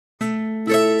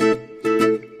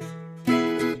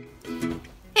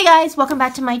guys, welcome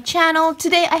back to my channel.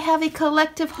 Today I have a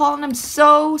collective haul and I'm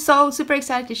so super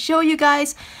excited to show you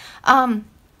guys. I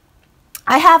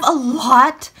have a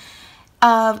lot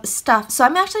of stuff, so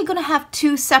I'm actually going to have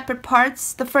two separate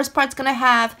parts. The first part's going to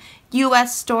have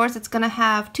US stores. It's going to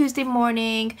have Tuesday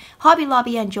Morning, Hobby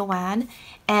Lobby, and Joann.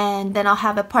 And then I'll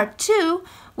have a part 2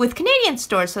 with Canadian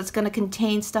stores, so it's going to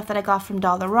contain stuff that I got from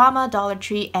Dollarama, Dollar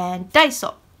Tree, and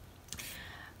Daiso.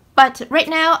 But right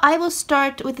now, I will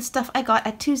start with the stuff I got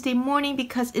at Tuesday Morning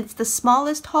because it's the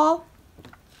smallest haul.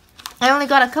 I only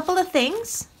got a couple of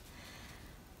things.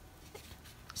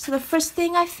 So the first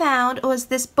thing I found was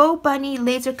this Bo Bunny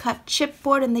laser cut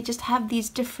chipboard, and they just have these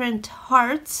different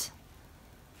hearts.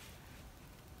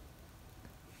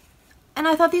 And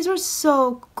I thought these were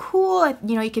so cool.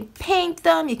 You know, you can paint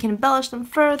them, you can embellish them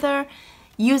further,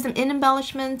 use them in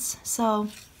embellishments. So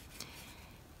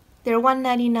they're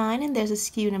 $1.99 and there's a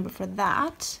SKU number for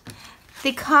that.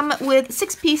 They come with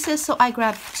 6 pieces, so I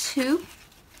grabbed 2.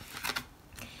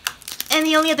 And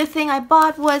the only other thing I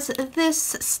bought was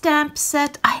this stamp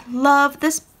set. I love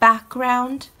this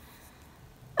background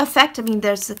effect. I mean,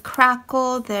 there's a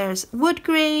crackle, there's wood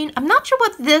grain. I'm not sure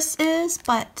what this is,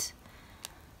 but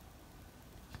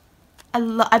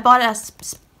I bought it as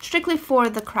strictly for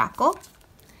the crackle.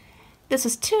 This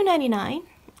is $2.99.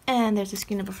 And there's a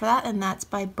SKU number for that, and that's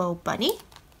by Bo Bunny.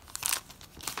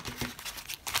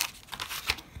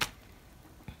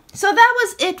 So that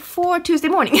was it for Tuesday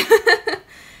Morning.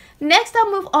 Next,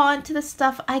 I'll move on to the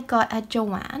stuff I got at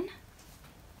Joann.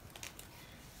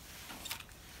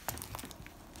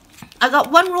 I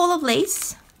got one roll of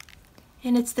lace,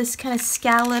 and it's this kind of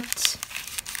scalloped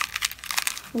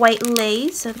white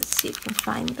lace. So let's see if we can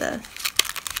find the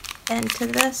end to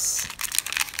this.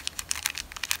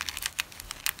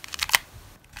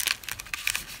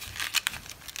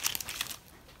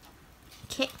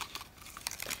 Okay,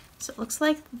 so it looks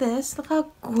like this. Look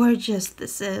how gorgeous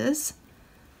this is.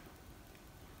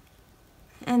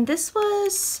 And this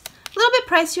was a little bit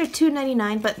pricier,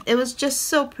 $2.99, but it was just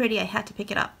so pretty I had to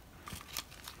pick it up.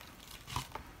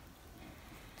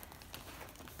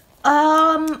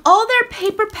 All their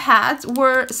paper pads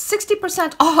were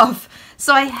 60% off,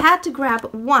 so I had to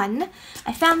grab one.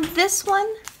 I found this one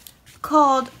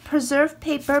called Preserve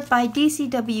Paper by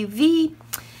DCWV.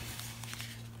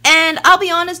 And I'll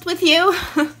be honest with you,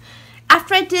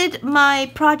 after I did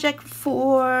my project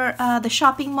for the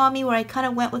shopping mommy, where I kind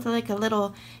of went with like a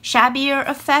little shabbier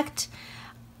effect,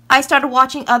 I started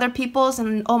watching other people's,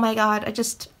 and oh my god,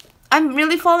 I'm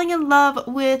really falling in love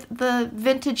with the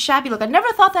vintage shabby look. I never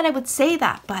thought that I would say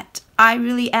that, but I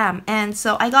really am. And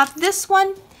so I got this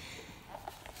one.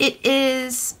 It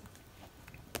is,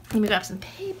 let me grab some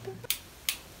paper.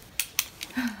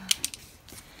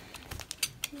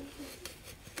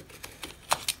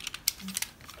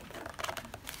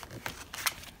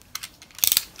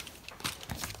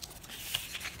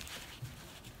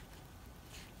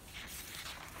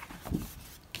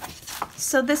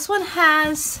 So this one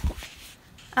has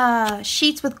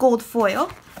sheets with gold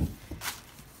foil.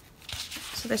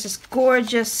 So there's this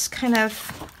gorgeous kind of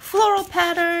floral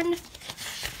pattern.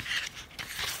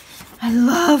 I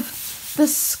love the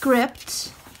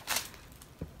script.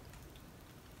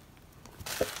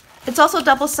 It's also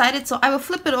double-sided, so I will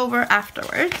flip it over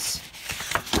afterwards.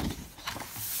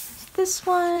 This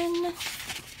one.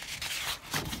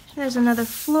 There's another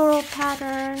floral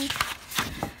pattern.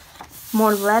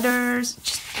 More letters,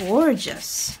 just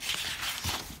gorgeous.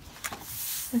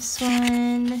 This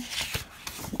one.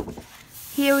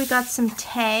 Here we got some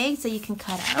tags that you can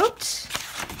cut out.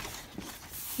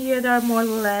 Here there are more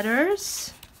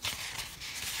letters.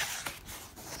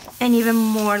 And even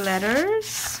more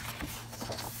letters.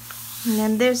 And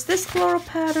then there's this floral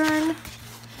pattern.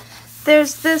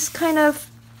 There's this kind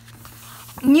of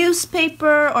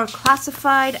newspaper or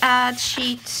classified ad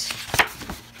sheet.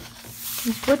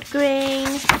 Wood grain.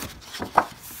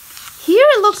 Here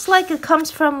it looks like it comes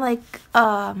from like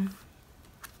a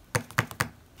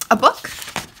book.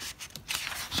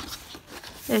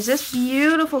 There's this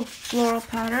beautiful floral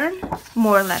pattern.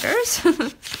 More letters. And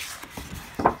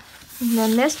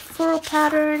then this floral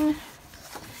pattern.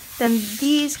 Then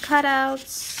these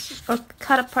cutouts or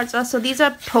cut up parts. Also, these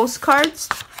are postcards.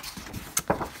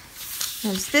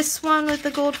 There's this one with the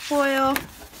gold foil.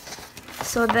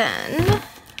 So then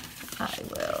I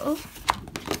will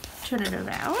turn it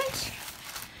around.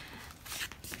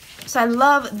 So I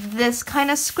love this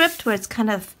kind of script where it's kind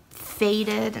of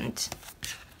faded and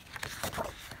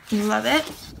you love it.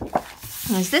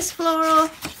 There's this floral,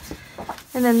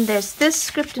 and then there's this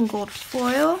script in gold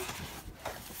foil.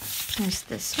 There's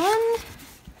this one,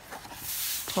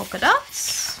 polka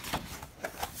dots.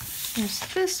 There's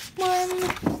this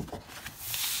one.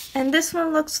 And this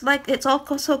one looks like it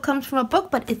also comes from a book,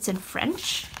 but it's in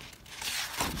French.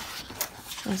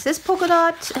 There's this polka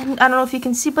dot, and I don't know if you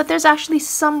can see, but there's actually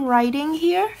some writing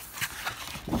here.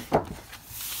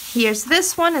 Here's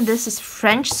this one, and this is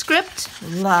French script.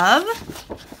 Love.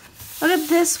 Look at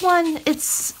this one.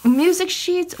 It's music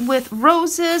sheets with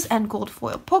roses and gold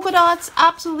foil polka dots.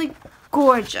 Absolutely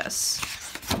gorgeous.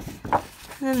 And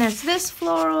then there's this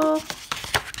floral.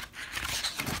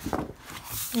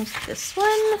 There's this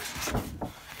one.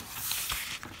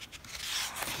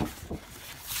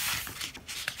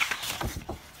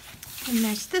 And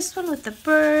there's this one with the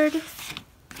bird.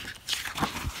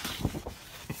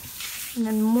 And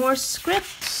then more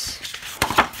script.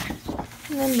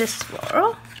 And then this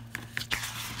floral.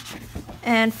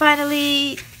 And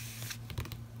finally,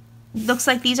 looks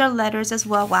like these are letters as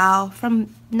well. Wow,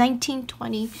 from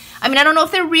 1920. I mean, I don't know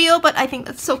if they're real, but I think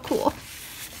that's so cool.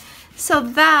 So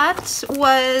that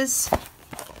was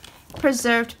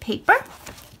preserved paper.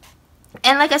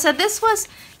 And like I said, this was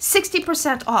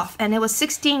 60% off, and it was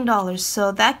 $16.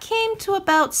 So that came to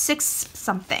about $6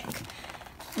 something.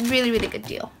 Really, really good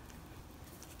deal.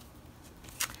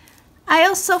 I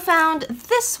also found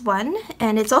this one,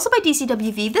 and it's also by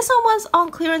DCWV. This one was on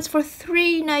clearance for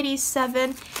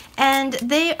 $3.97, and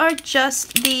they are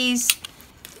just these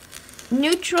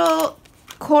neutral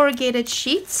corrugated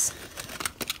sheets,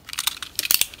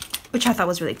 which I thought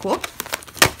was really cool.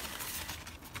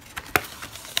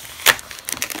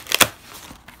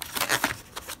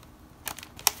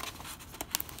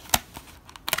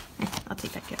 I'll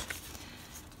take that gift.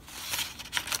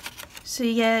 So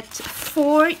you get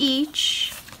 4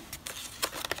 each,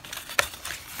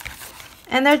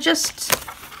 and they're just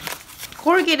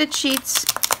corrugated sheets.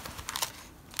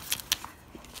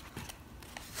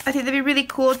 I think they'd be really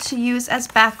cool to use as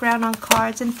background on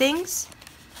cards and things.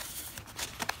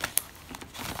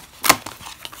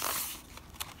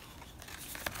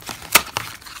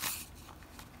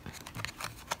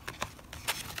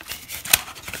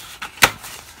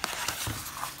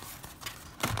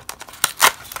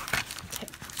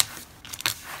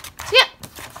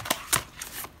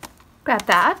 Grab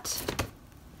that.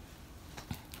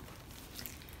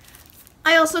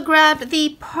 I also grabbed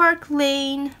the Park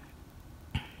Lane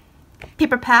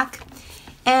paper pack,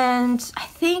 and I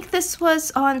think this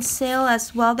was on sale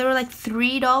as well. They were like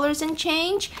 $3 and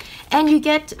change, and you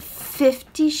get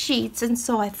 50 sheets, and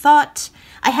so I thought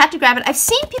I had to grab it. I've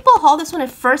seen people haul this when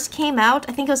it first came out.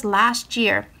 I think it was last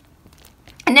year.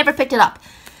 I never picked it up,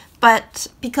 but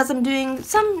because I'm doing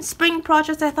some spring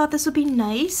projects, I thought this would be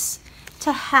nice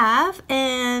to have.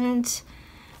 And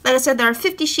like I said, there are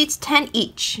 50 sheets, 10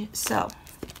 each, so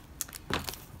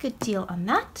good deal on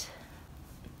that.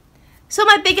 So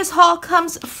my biggest haul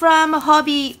comes from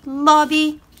Hobby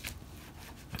Lobby.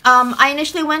 I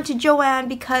initially went to Joann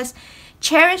because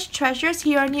Cherished Treasures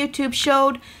here on YouTube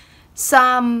showed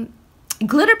some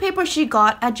glitter paper she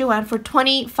got at Joann for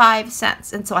 25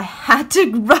 cents, and so I had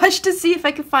to rush to see if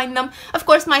I could find them. Of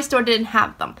course, my store didn't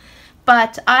have them.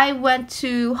 But I went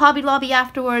to Hobby Lobby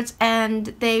afterwards, and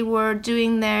they were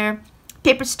doing their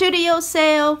Paper Studio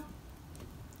sale.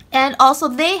 And also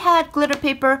they had glitter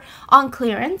paper on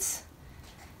clearance.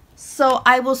 So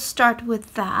I will start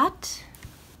with that.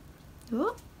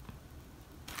 Ooh.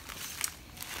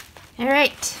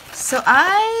 Alright, so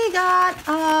I got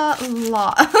a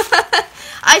lot.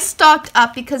 I stocked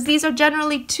up because these are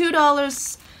generally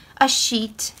 $2 a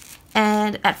sheet.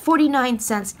 And at 49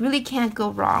 cents, really can't go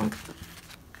wrong.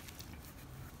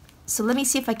 So let me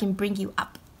see if I can bring you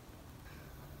up.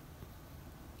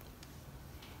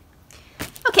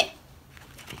 Okay,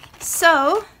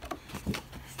 so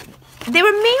they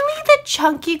were mainly the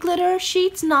chunky glitter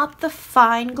sheets, not the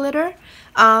fine glitter.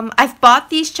 I've bought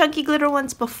these chunky glitter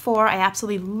ones before. I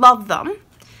absolutely love them.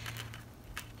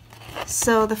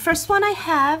 So the first one I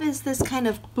have is this kind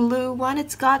of blue one.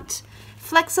 It's got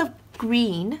flecks of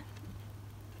green.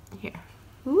 Here.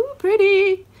 Ooh,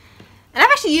 pretty. And I've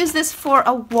actually used this for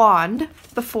a wand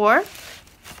before,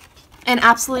 and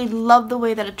absolutely love the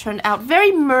way that it turned out.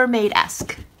 Very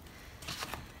mermaid-esque.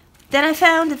 Then I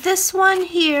found this one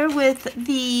here with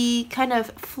the kind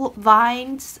of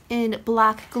vines in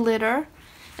black glitter.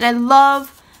 And I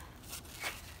love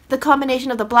the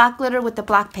combination of the black glitter with the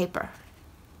black paper.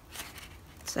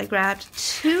 So I grabbed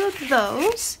 2 of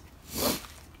those.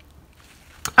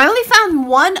 I only found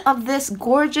one of this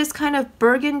gorgeous kind of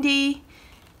burgundy,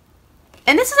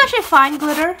 and this is actually fine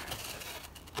glitter,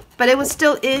 but it was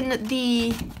still in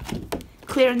the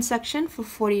clearance section for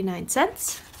 49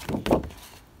 cents.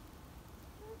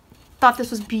 Thought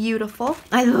this was beautiful.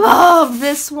 I love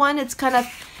this one. It's kind of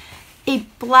a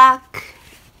black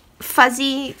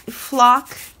fuzzy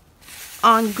flock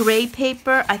on gray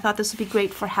paper. I thought this would be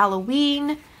great for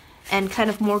Halloween and kind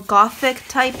of more gothic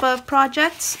type of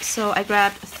projects. So I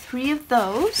grabbed 3 of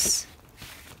those.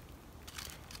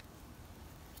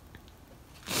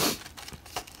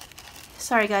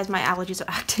 Sorry guys, my allergies are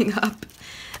acting up.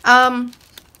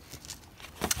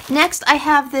 Next I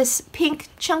have this pink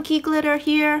chunky glitter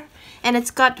here, and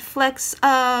it's got flecks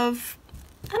of,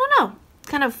 I don't know,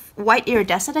 kind of white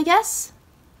iridescent, I guess.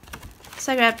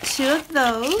 So I grabbed 2 of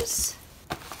those.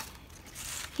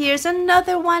 Here's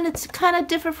another one. It's kind of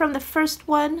different from the first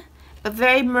one, but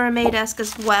very mermaid-esque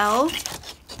as well.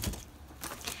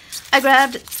 I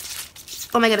grabbed,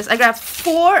 oh my goodness, I grabbed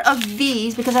 4 of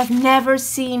these because I've never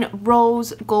seen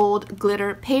rose gold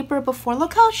glitter paper before.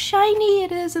 Look how shiny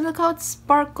it is and look how it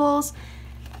sparkles.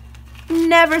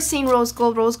 Never seen rose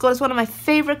gold. Rose gold is one of my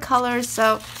favorite colors,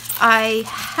 so I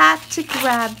had to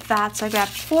grab that. So I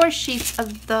grabbed 4 sheets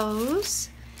of those.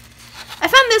 I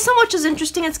found this one, which is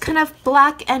interesting. It's kind of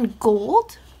black and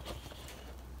gold.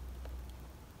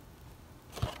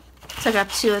 So I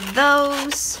grabbed 2 of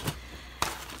those.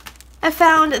 I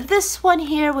found this one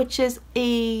here, which is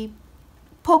a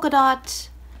polka dot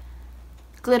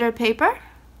glitter paper.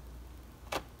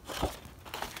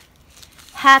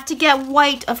 Had to get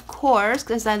white, of course,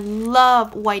 because I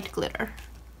love white glitter.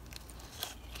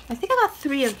 I think I got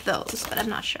 3 of those, but I'm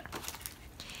not sure.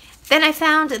 Then I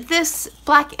found this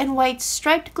black and white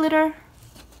striped glitter.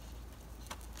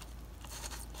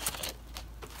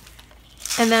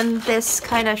 And then this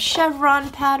kind of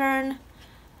chevron pattern,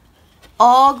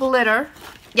 all glitter.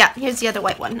 Yeah, here's the other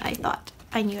white one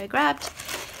I knew I grabbed.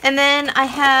 And then I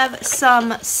have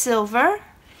some silver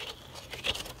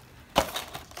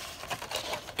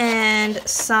and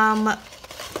some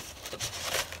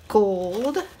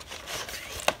gold.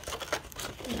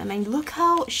 I mean, look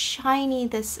how shiny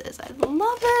this is. I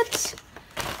love it.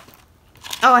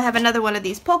 Oh, I have another one of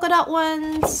these polka dot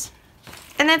ones.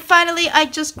 And then finally, I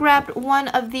just grabbed one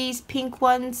of these pink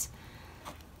ones.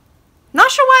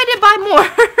 Not sure why I didn't buy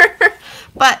more,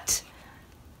 but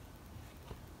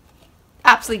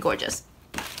absolutely gorgeous.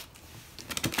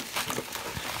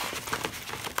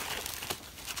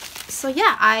 So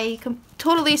yeah, I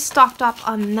totally stocked up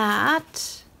on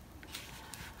that.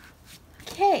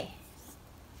 Okay.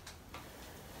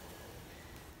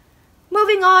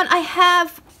 Moving on, I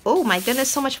have, oh my goodness,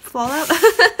 so much fallout.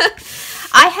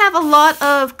 I have a lot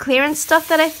of clearance stuff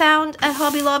that I found at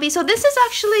Hobby Lobby. So this is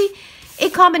actually a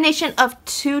combination of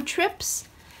 2 trips.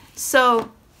 So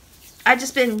I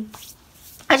just haven't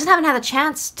had a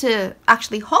chance to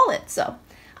actually haul it. So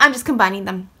I'm just combining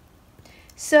them.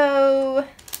 So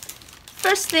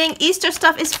first thing, Easter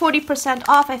stuff is 40%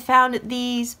 off. I found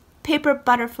these paper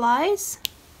butterflies.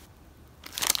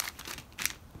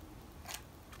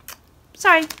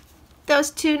 Sorry, that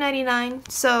was $2.99,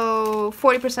 so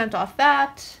 40% off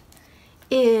that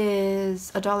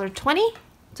is $1.20,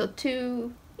 so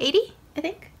 $2.80, I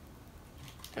think.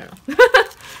 I don't know.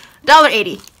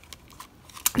 $1.80.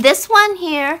 This one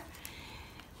here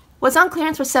was on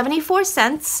clearance for 74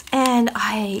 cents, and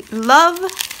I love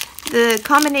the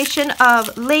combination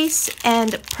of lace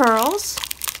and pearls.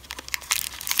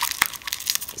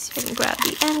 Let's see if I can grab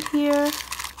the end here.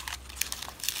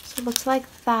 So it looks like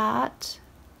that.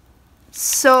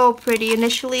 So pretty.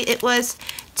 Initially it was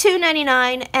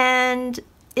 $2.99 and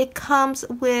it comes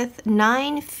with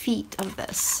 9 feet of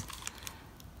this.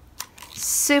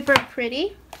 Super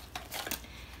pretty.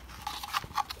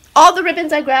 All the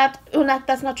ribbons I grabbed, oh,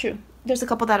 that's not true. There's a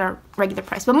couple that are regular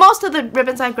price, but most of the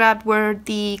ribbons I grabbed were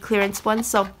the clearance ones.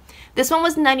 So this one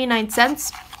was 99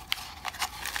 cents.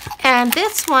 And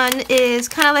this one is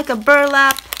kind of like a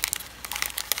burlap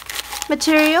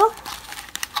material,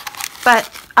 but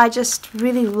I just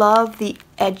really love the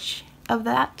edge of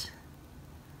that.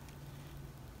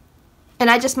 And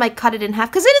I just might cut it in half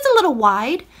because it is a little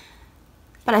wide,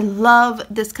 but I love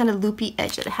this kind of loopy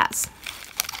edge that it has.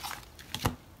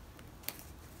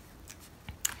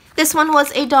 This one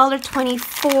was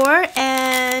 $1.24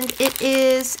 and it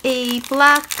is a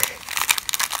black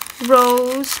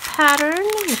rose pattern.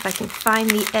 If I can find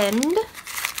the end.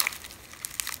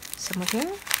 Somewhere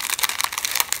here.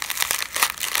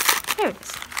 There it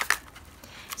is.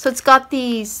 So it's got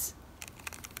these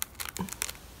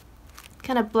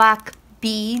kind of black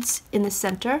beads in the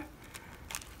center.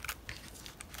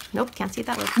 Nope, can't see it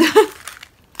that way.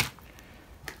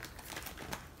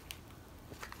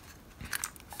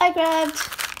 I grabbed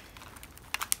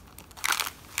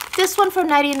this one for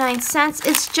 99 cents.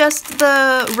 It's just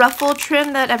the ruffle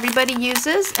trim that everybody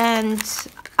uses, and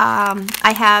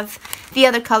I have the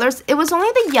other colors. It was only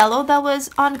the yellow that was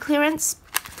on clearance.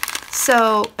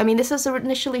 So, I mean, this was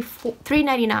initially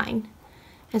 $3.99.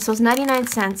 And so it's 99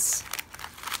 cents.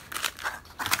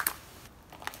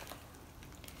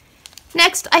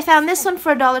 Next, I found this one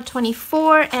for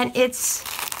 $1.24, and it's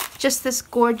just this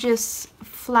gorgeous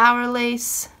flower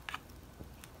lace.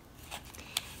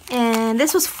 And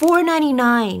this was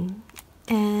 $4.99.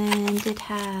 And it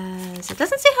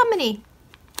doesn't say how many.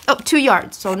 Oh, 2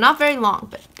 yards, so not very long,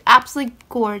 but absolutely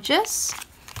gorgeous.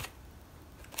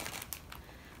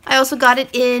 I also got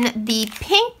it in the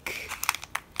pink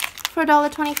for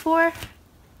 $1.24.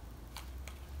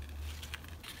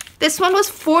 This one was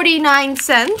 49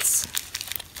 cents,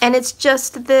 and it's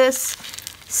just this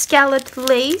scalloped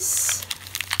lace.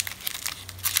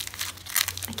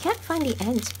 I can't find the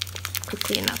ends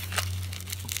quickly enough.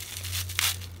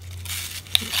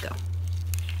 Here we go.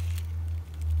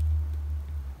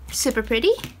 Super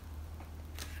pretty.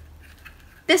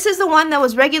 This is the one that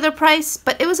was regular price,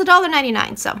 but it was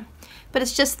 $1.99, so. But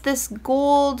it's just this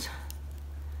gold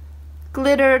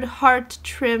glittered heart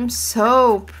trim,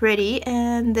 so pretty,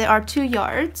 and there are 2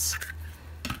 yards.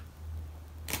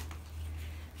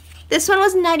 This one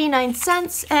was 99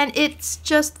 cents, and it's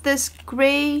just this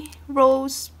gray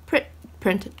rose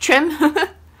print trim.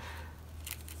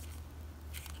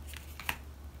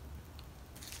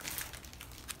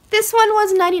 This one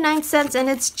was 99 cents, and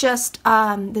it's just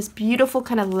this beautiful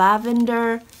kind of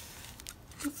lavender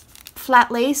flat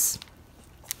lace.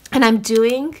 And I'm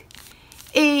doing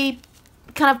a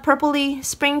kind of purpley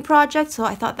spring project, so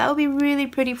I thought that would be really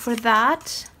pretty for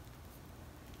that.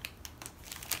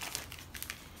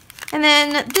 And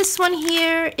then this one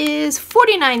here is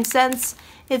 49 cents.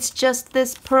 It's just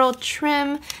this pearl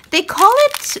trim. They call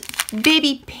it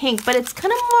baby pink, but it's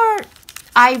kind of more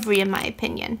ivory in my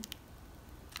opinion.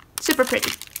 Super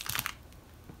pretty.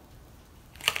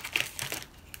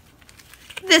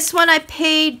 This one I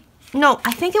paid, no,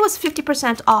 I think it was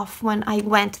 50% off when I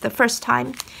went the first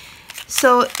time.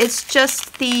 So it's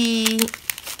just the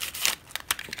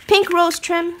pink rose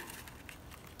trim.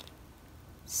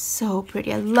 So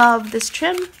pretty. I love this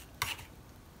trim.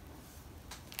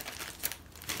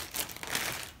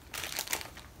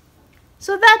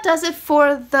 So that does it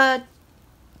for the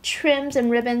trims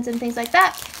and ribbons and things like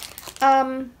that.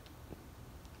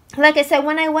 Like I said,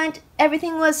 when I went,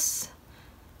 everything was,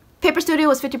 Paper Studio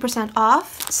was 50%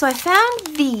 off. So I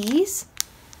found these,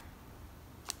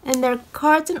 and they're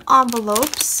cards and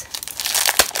envelopes.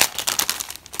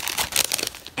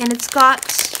 And it's got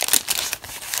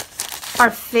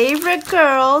our favorite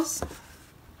girls.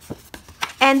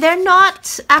 And they're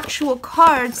not actual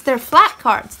cards, they're flat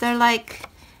cards. They're like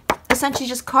essentially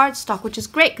just cardstock, which is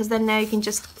great because then now you can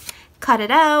just cut it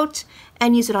out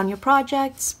and use it on your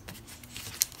projects.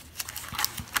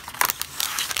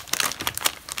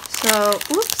 So,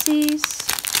 oopsies.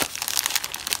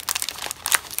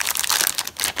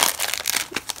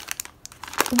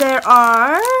 There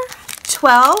are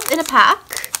 12 in a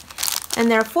pack, and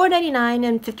they're $4.99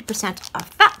 and 50%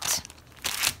 off that.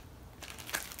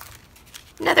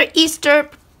 Another Easter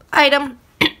item.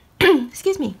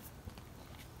 Excuse me.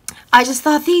 I just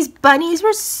thought these bunnies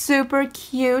were super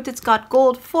cute. It's got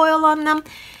gold foil on them,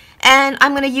 and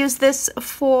I'm going to use this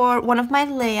for one of my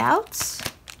layouts.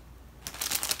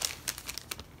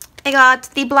 I got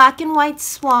the black and white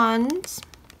swans.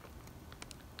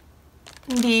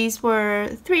 These were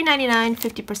 $3.99,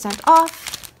 50%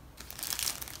 off.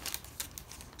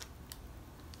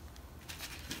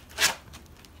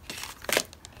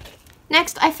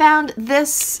 Next, I found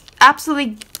this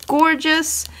absolutely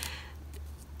gorgeous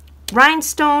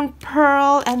rhinestone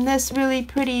pearl and this really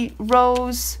pretty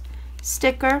rose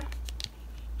sticker.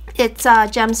 It's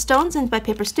Gemstones and by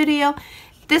Paper Studio.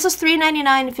 This was $3.99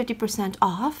 and 50%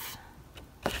 off.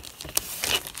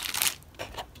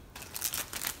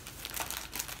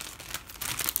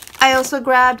 I also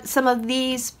grabbed some of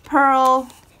these pearl,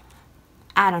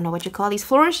 I don't know what you call these,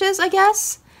 flourishes, I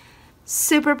guess.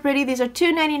 Super pretty. These are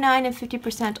 $2.99 and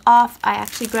 50% off. I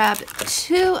actually grabbed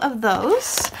 2 of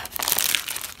those.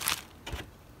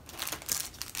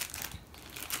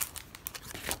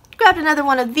 Grabbed another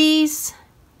one of these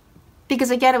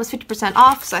because again it was 50%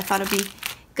 off, so I thought it'd be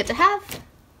good to have.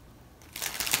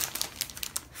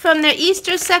 From their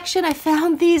Easter section, I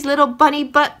found these little bunny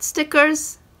butt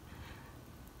stickers.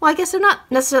 Well, I guess they're not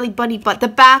necessarily bunny butt, the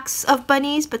backs of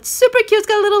bunnies, but super cute. It's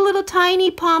got little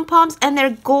tiny pom-poms, and they're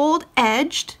gold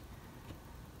edged.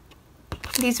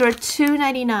 These were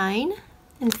 $2.99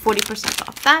 and 40%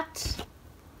 off that.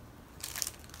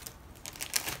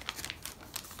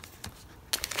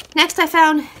 Next, I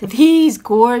found these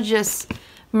gorgeous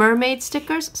mermaid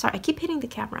stickers. Sorry, I keep hitting the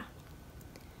camera.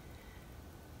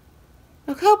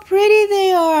 Look how pretty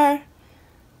they are.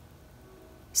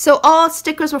 So all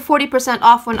stickers were 40%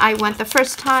 off when I went the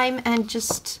first time and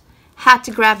just had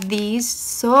to grab these.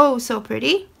 So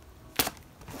pretty.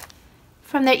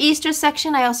 From their Easter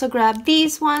section, I also grabbed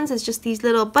these ones. It's just these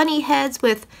little bunny heads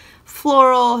with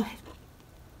floral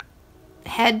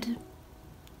head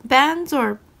bands,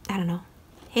 or I don't know,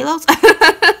 halos.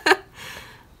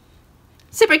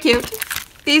 Super cute.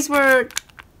 These were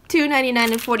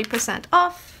 $2.99 and 40%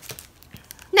 off.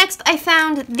 Next, I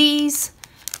found these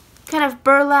kind of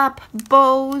burlap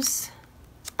bows.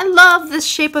 I love the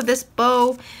shape of this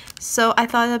bow, so I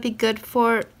thought that'd be good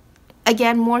for,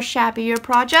 again, more shabbier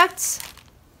projects.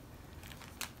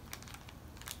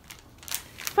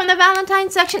 From the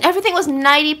Valentine's section, everything was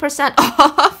 90%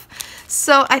 off,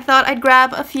 so I thought I'd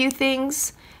grab a few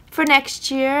things for next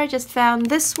year. I just found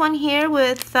this one here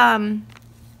with,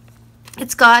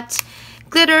 it's got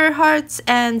glitter hearts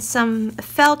and some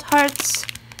felt hearts,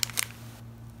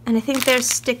 and I think they're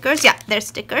stickers. Yeah, they're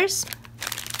stickers.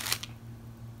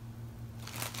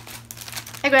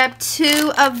 I grabbed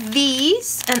 2 of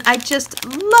these, and I just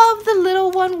love the little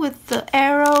one with the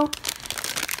arrow.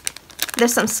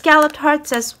 There's some scalloped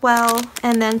hearts as well,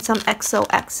 and then some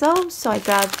XOXO, so I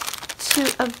grabbed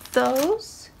 2 of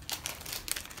those.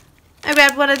 I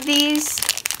grabbed one of these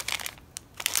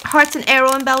hearts and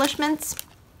arrow embellishments.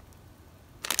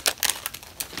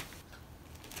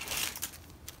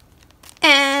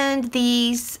 And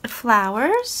these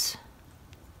flowers.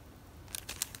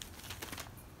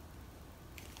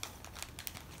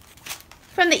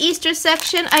 From the Easter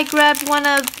section, I grabbed one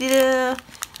of the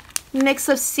mix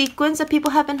of sequins that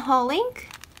people have been hauling.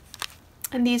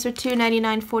 And these are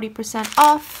 $2.99, 40%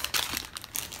 off.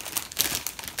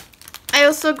 I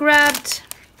also grabbed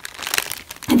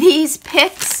these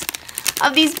pics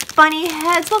of these bunny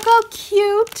heads. Look how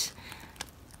cute.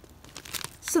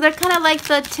 So they're kind of like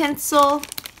the tinsel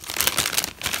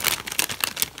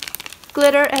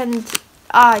glitter, and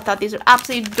I thought these were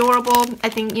absolutely adorable. I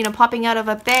think, you know, popping out of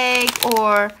a bag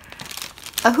or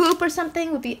a hoop or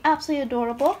something would be absolutely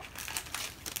adorable.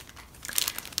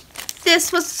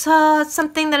 This was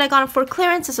something that I got for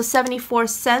clearance. This was 74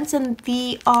 cents, and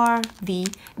they are these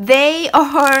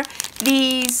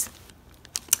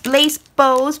lace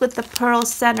bows with the pearl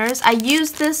centers. I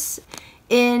used this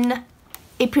in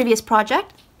a previous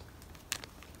project.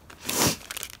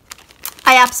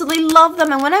 I absolutely love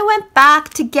them, and when I went back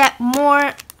to get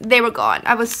more, they were gone.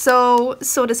 I was so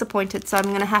disappointed, so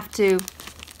I'm gonna have to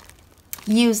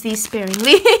use these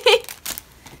sparingly.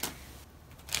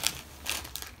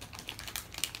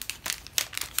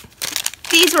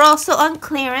 These were also on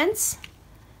clearance,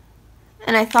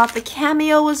 and I thought the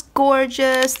cameo was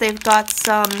gorgeous. They've got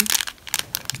some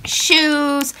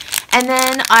shoes, and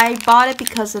then I bought it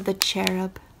because of the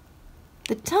cherub,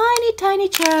 the tiny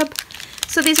cherub.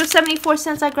 So these were 74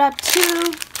 cents. I grabbed 2.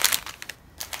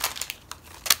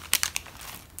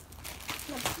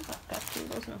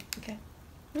 Okay.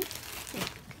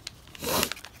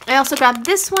 I also grabbed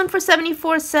this one for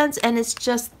 74 cents, and it's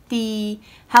just the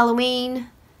Halloween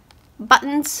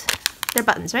buttons. They're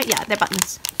buttons, right? Yeah, they're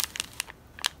buttons.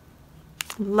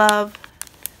 Love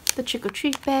the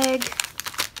trick-or-treat bag.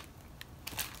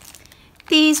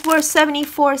 These were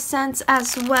 74 cents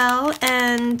as well,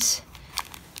 and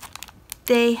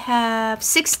they have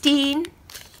 16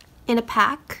 in a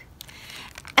pack,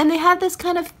 and they have this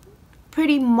kind of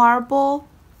pretty marble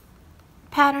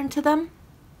pattern to them.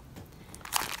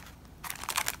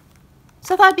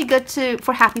 So I thought it'd be good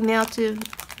for Happy Mail to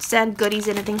send goodies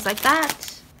in and things like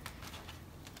that.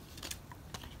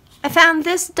 I found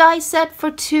this die set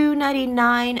for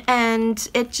 $2.99, and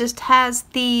it just has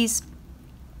these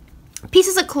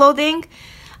pieces of clothing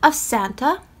of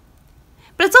Santa.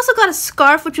 But it's also got a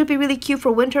scarf, which would be really cute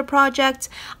for winter projects.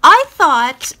 I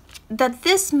thought that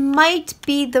this might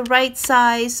be the right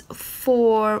size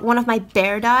for one of my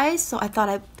bear dies, so I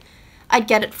thought I'd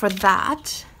get it for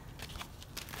that.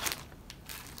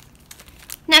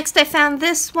 Next, I found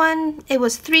this one. It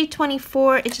was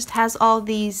 $3.24. It just has all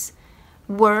these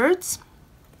words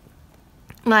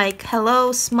like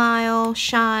hello, smile,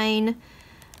 shine,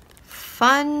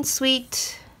 fun,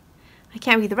 sweet. I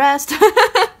can't read the rest.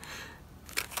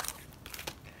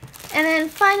 And then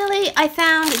finally, I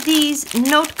found these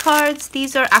note cards.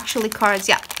 These are actually cards,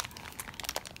 yeah.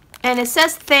 And it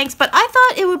says thanks, but I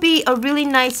thought it would be a really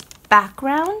nice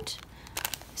background.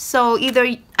 So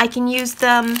either I can use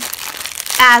them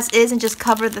as is and just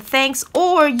cover the thanks,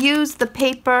 or use the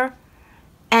paper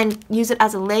and use it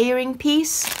as a layering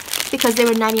piece, because they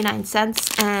were 99 cents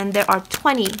and there are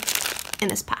 20 in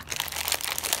this pack.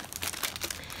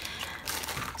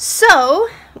 So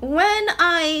when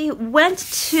I went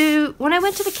to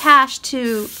the cash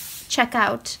to check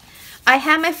out, I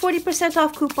had my 40%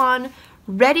 off coupon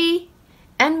ready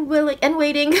and willing and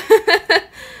waiting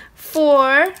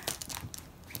for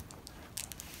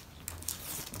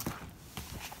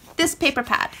this paper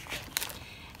pad.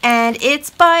 And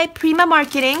it's by Prima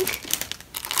Marketing.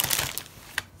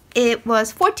 It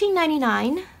was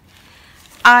 $14.99.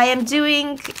 I am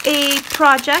doing a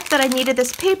project that I needed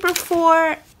this paper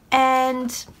for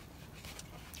and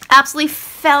absolutely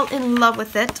fell in love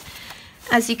with it.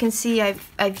 As you can see,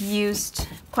 I've used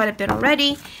quite a bit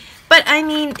already. But I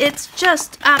mean, it's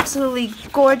just absolutely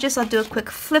gorgeous. I'll do a quick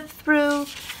flip through.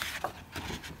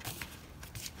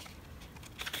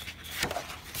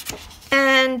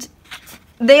 And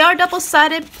they are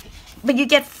double-sided, but you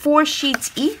get 4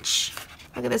 sheets each.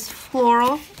 Look at this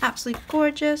floral, absolutely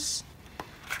gorgeous.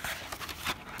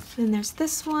 Then there's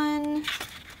this one.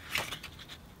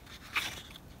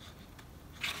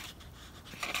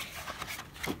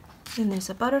 Then there's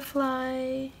a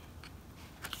butterfly.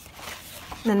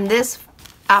 Then this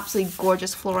absolutely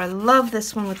gorgeous floral. I love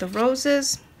this one with the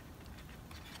roses.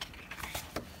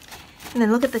 And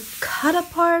then look at the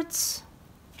cut-aparts.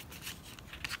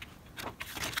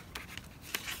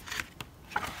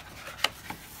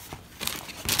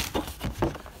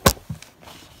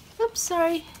 Oops,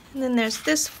 sorry. And then there's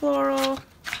this floral.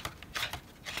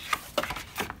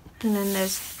 And then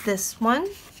there's this one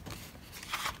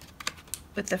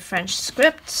with the French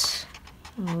script.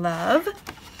 Love.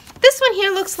 This one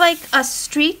here looks like a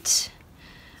street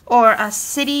or a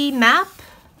city map.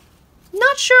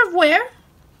 Not sure of where.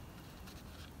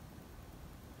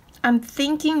 I'm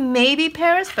thinking maybe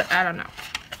Paris, but I don't know.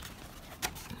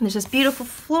 There's this beautiful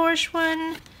flourish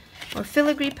one or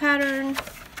filigree pattern.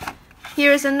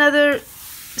 Here's another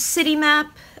city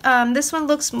map. This one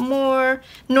looks more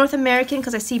North American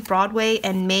because I see Broadway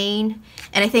and Maine,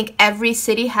 and I think every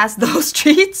city has those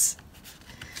streets.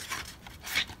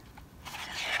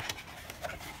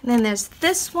 And then there's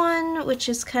this one, which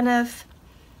is kind of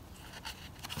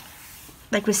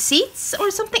like receipts or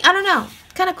something. I don't know.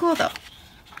 Kind of cool though.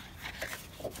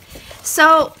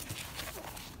 So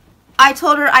I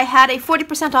told her I had a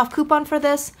 40% off coupon for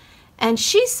this, and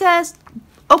she says,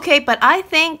 okay, but I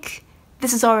think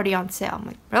this is already on sale. I'm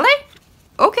like, really?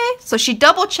 Okay. So she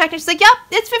double checked and she's like, yep,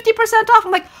 it's 50% off.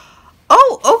 I'm like,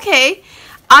 oh, okay.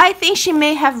 I think she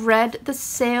may have read the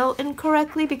sale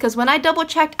incorrectly because when I double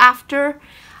checked after,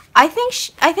 I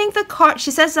think the card, she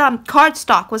says card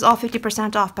stock was all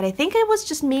 50% off, but I think it was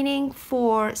just meaning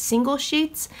for single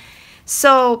sheets.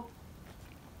 So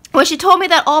when she told me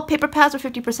that all paper pads were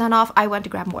 50% off, I went to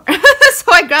grab more.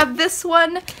 So I grabbed this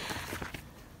one.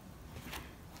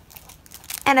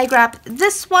 And I grabbed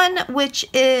this one, which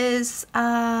is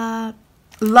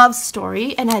Love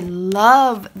Story. And I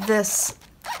love this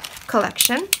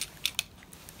collection.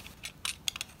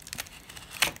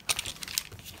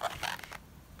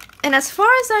 And as far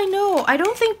as I know, I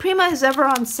don't think Prima is ever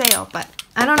on sale, but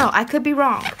I don't know. I could be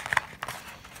wrong.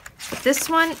 But this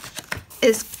one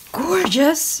is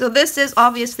gorgeous. So this is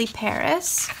obviously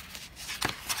Paris.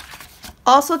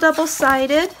 Also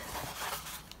double-sided.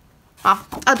 Oh,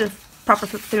 I'll do proper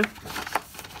flip through.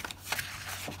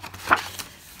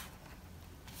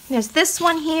 There's this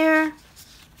one here.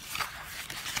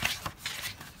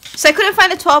 So I couldn't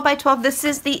find the 12 by 12. This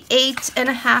is the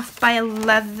 8.5 by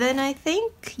 11, I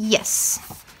think. Yes.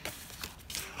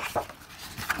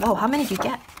 Whoa, how many did you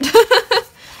get?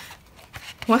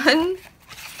 1,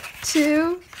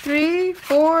 2, 3,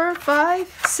 4,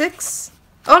 5, 6.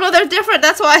 Oh no, they're different.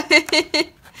 That's why.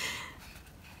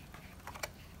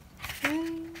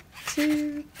 1,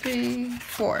 2, 3,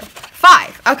 4,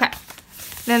 5. Okay.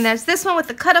 Then there's this one with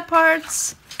the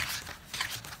cut-aparts.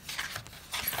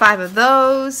 5 of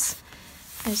those.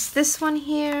 There's this one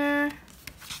here.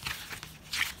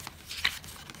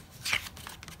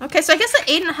 Okay, so I guess the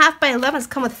 8.5 by 11s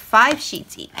come with 5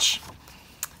 sheets each,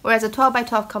 whereas a 12 by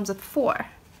 12 comes with 4.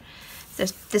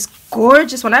 There's this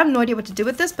gorgeous one. I have no idea what to do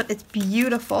with this, but it's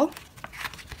beautiful.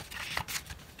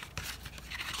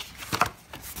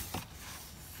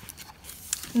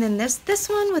 And then there's this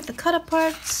one with the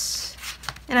cut-aparts,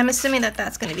 and I'm assuming that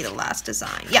that's going to be the last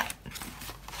design. Yeah.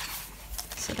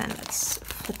 So then let's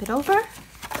flip it over.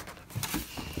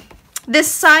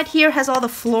 This side here has all the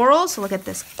florals. So look at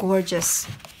this gorgeous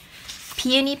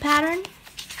peony pattern.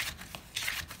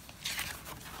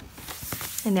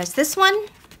 And there's this one.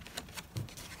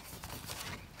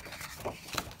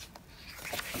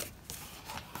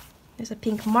 There's a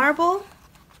pink marble.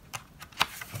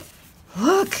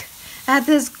 Look at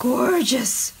this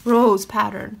gorgeous rose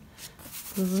pattern.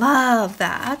 Love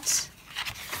that.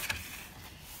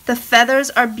 The feathers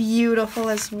are beautiful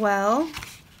as well.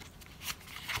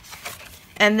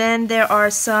 And then there are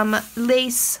some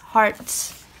lace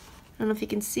hearts. I don't know if you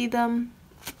can see them.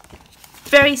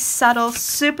 Very subtle,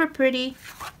 super pretty.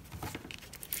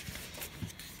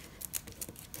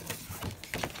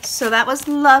 So that was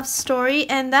Love Story,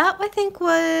 and that I think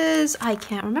was, I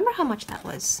can't remember how much that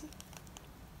was.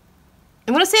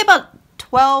 I'm gonna say about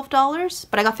 $12,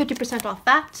 but I got 50% off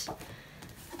that.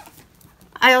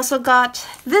 I also got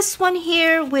this one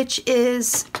here, which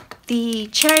is the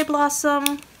Cherry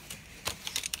Blossom.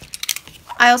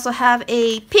 I also have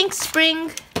a Pink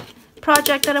Spring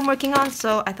project that I'm working on,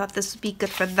 so I thought this would be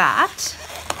good for that.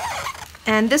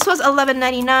 And this was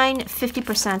 $11.99,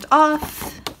 50%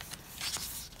 off.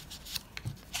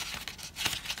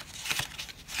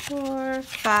 4,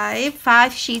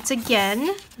 5 sheets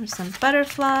again. There's some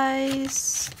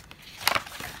butterflies.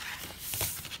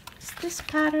 There's this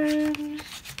pattern.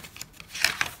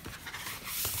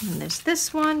 And there's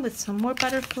this one with some more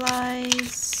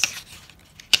butterflies.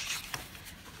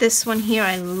 This one here,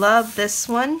 I love this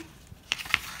one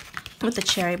with the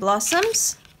cherry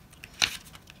blossoms.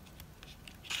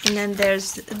 And then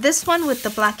there's this one with the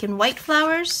black and white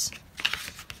flowers.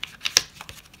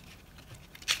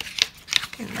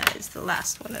 And that is the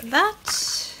last one of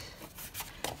that.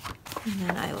 And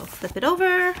then I will flip it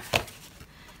over.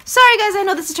 Sorry guys, I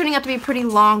know this is turning out to be a pretty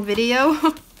long video.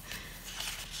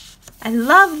 I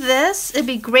love this. It'd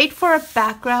be great for a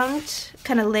background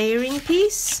kind of layering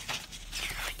piece.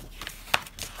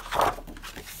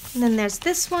 And then there's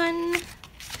this one.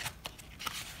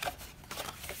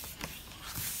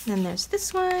 And then there's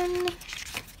this one.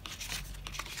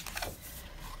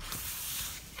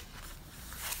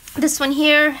 This one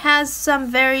here has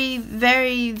some very,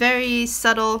 very, very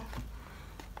subtle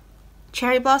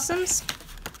cherry blossoms.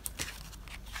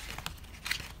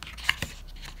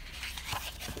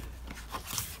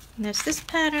 And there's this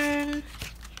pattern.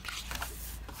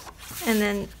 And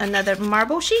then another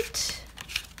marble sheet.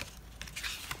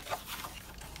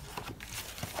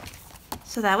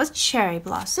 So that was cherry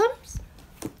blossoms.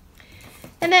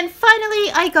 And then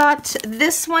finally I got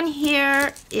this one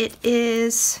here. It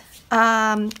is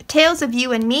Tales of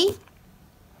You and Me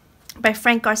by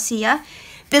Frank Garcia.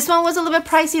 This one was a little bit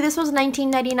pricey. This was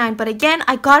 $19.99, but again,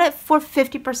 I got it for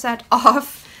 50%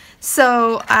 off.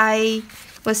 So I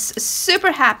was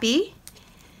super happy.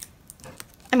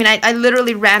 I mean, I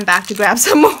literally ran back to grab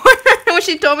some more when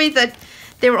she told me that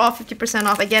they were all 50%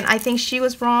 off. Again, I think she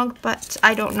was wrong, but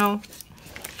I don't know.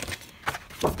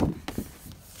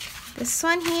 This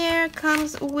one here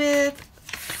comes with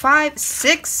 5,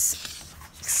 6,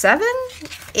 7,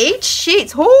 8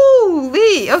 sheets.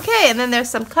 Holy! Okay, and then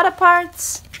there's some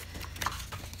cut-aparts.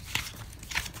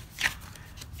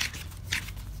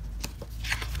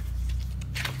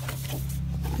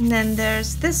 And then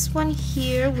there's this one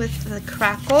here with the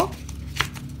crackle.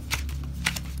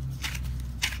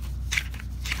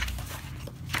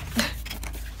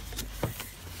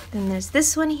 Then there's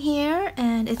this one here,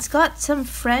 and it's got some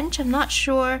French. I'm not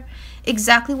sure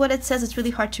exactly what it says. It's really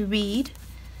hard to read.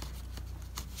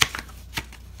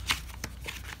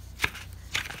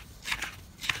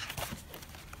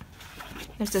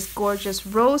 There's this gorgeous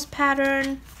rose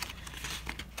pattern.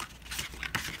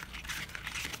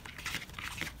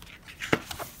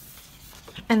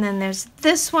 And then there's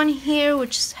this one here,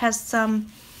 which has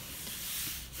some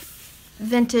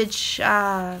vintage,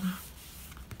 I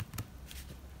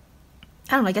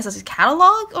don't know, I guess it's a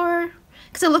catalog, or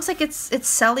because it looks like it's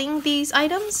selling these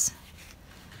items.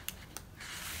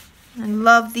 I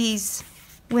love these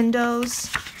windows.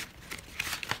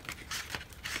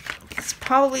 It's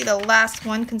probably the last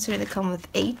one, considering they come with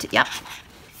 8. Yep.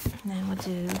 And then we'll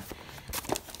do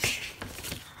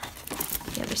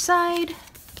the other side.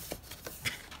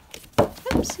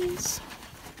 Oopsies.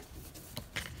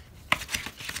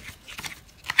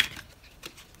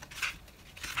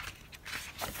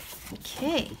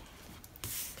 Okay,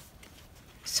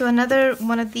 so another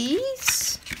one of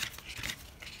these.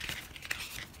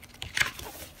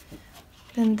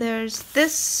 Then there's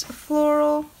this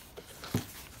floral.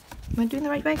 Am I doing the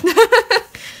right way?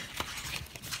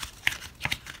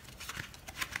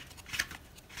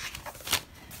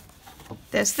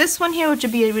 There's this one here, which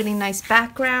would be a really nice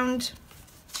background.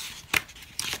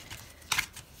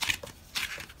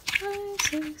 5,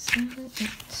 6, 7, 8.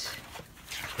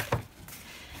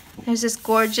 There's this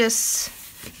gorgeous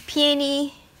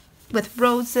peony with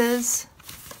roses.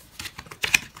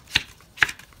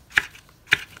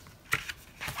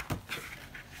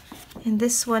 And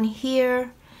this one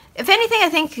here. If anything, I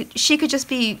think she could just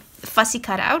be fussy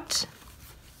cut out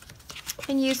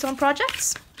and used on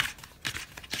projects.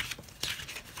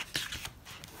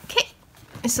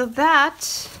 So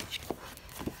that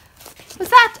was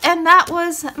that, and that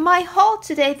was my haul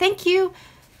today. Thank you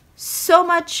so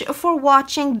much for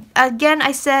watching. Again,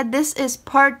 I said this is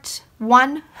part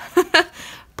 1.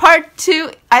 Part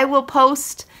 2 I will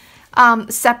post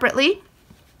separately.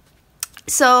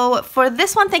 So for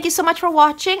this one, thank you so much for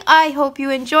watching. I hope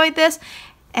you enjoyed this,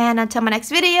 and until my next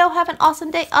video, have an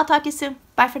awesome day. I'll talk to you soon.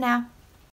 Bye for now.